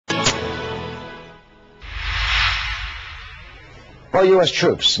Well, U.S.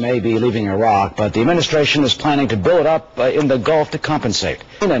 troops may be leaving Iraq, but the administration is planning to build up in the Gulf to compensate.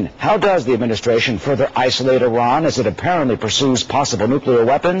 And how does the administration further isolate Iran as it apparently pursues possible nuclear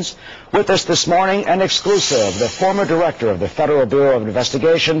weapons? With us this morning, an exclusive, the former director of the Federal Bureau of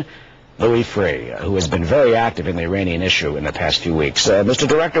Investigation, Louis, who has been very active in the Iranian issue in the past few weeks. Mr.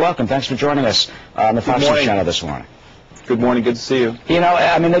 Director, welcome. Thanks for joining us on the Fox News channel this morning. Good morning. Good to see you. You know,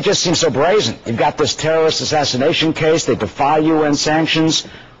 I mean, they just seem so brazen. You've got this terrorist assassination case. They defy UN sanctions.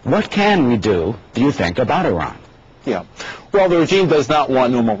 What can we do you think, about Iran? Yeah. Well, the regime does not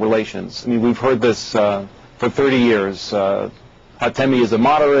want normal relations. I mean, we've heard this for 30 years. Hatemi is a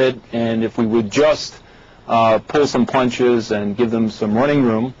moderate, and if we would just pull some punches and give them some running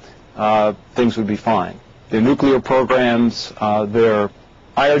room, things would be fine. Their nuclear programs, their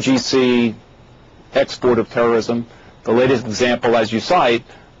IRGC, export of terrorism. The latest example, as you cite,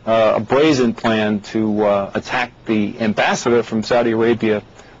 a brazen plan to attack the ambassador from Saudi Arabia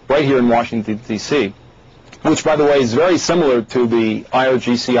right here in Washington, D.C., which, by the way, is very similar to the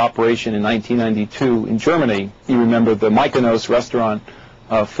IRGC operation in 1992 in Germany. You remember the Mykonos restaurant,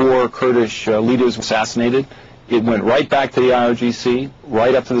 4 Kurdish leaders were assassinated. It went right back to the IRGC,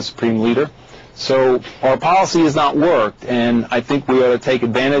 right up to the supreme leader. So our policy has not worked, and I think we ought to take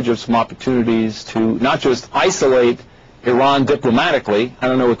advantage of some opportunities to not just isolate Iran diplomatically, I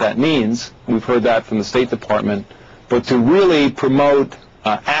don't know what that means, we've heard that from the State Department, but to really promote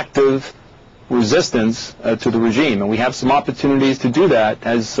active resistance to the regime. And we have some opportunities to do that,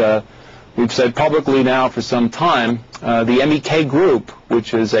 as we've said publicly now for some time. The MEK group,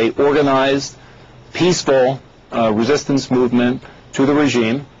 which is a organized, peaceful resistance movement to the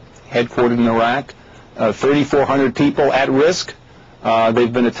regime, headquartered in Iraq, 3,400 people at risk.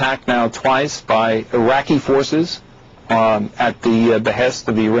 They've been attacked now twice by Iraqi forces at the behest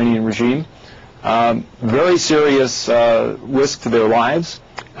of the Iranian regime. Very serious risk to their lives,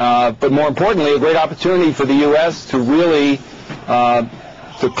 but more importantly, a great opportunity for the U.S. to really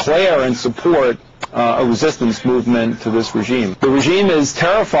declare and support a resistance movement to this regime. The regime is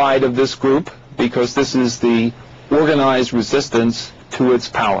terrified of this group because this is the organized resistance to its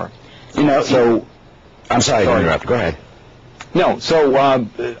power. You know, so I'm sorry to interrupt. Go ahead. No, so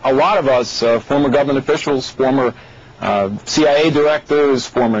a lot of us, former government officials, former CIA directors,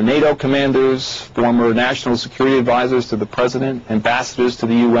 former NATO commanders, former national security advisors to the president, ambassadors to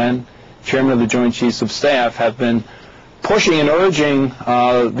the UN, chairman of the Joint Chiefs of Staff, have been pushing and urging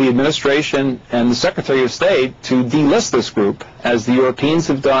the administration and the Secretary of State to delist this group, as the Europeans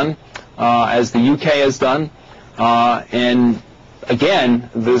have done, as the UK has done, and again,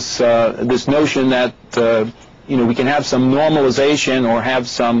 this notion that we can have some normalization or have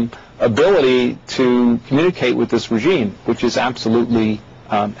some ability to communicate with this regime, which is absolutely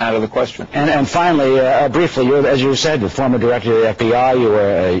out of the question. And finally, briefly, you're, as you said, the former director of the FBI, you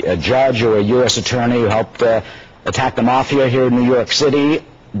were a judge, you were a U.S. attorney who helped attack the mafia here in New York City.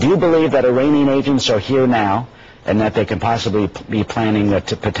 Do you believe that Iranian agents are here now and that they can possibly be planning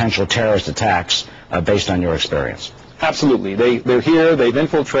potential terrorist attacks based on your experience? Absolutely. They're here. They've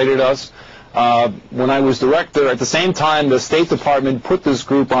infiltrated us. When I was director, at the same time, the State Department put this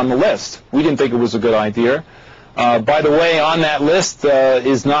group on the list. We didn't think it was a good idea. By the way, on that list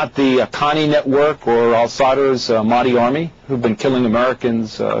is not the Haqqani network or al-Sadr's Mahdi army, who've been killing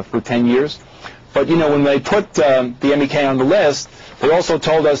Americans for 10 years. But, when they put the MEK on the list, they also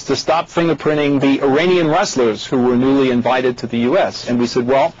told us to stop fingerprinting the Iranian wrestlers who were newly invited to the U.S. And we said,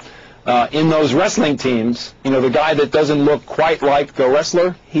 well, in those wrestling teams, the guy that doesn't look quite like a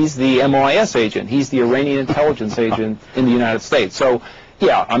wrestler, he's the MOIS agent. He's the Iranian intelligence agent in the United States. So,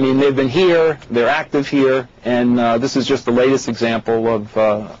 yeah, I mean, they've been here, they're active here, and this is just the latest example of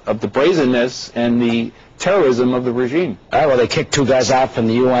the brazenness and the terrorism of the regime. Well, they kicked 2 guys out from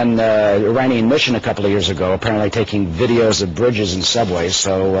the UN Iranian mission a couple of years ago, apparently taking videos of bridges and subways.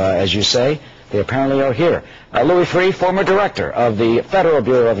 So, as you say, they apparently are here. Louis, former director of the Federal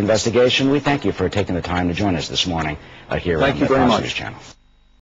Bureau of Investigation, we thank you for taking the time to join us this morning here on the Fox News channel.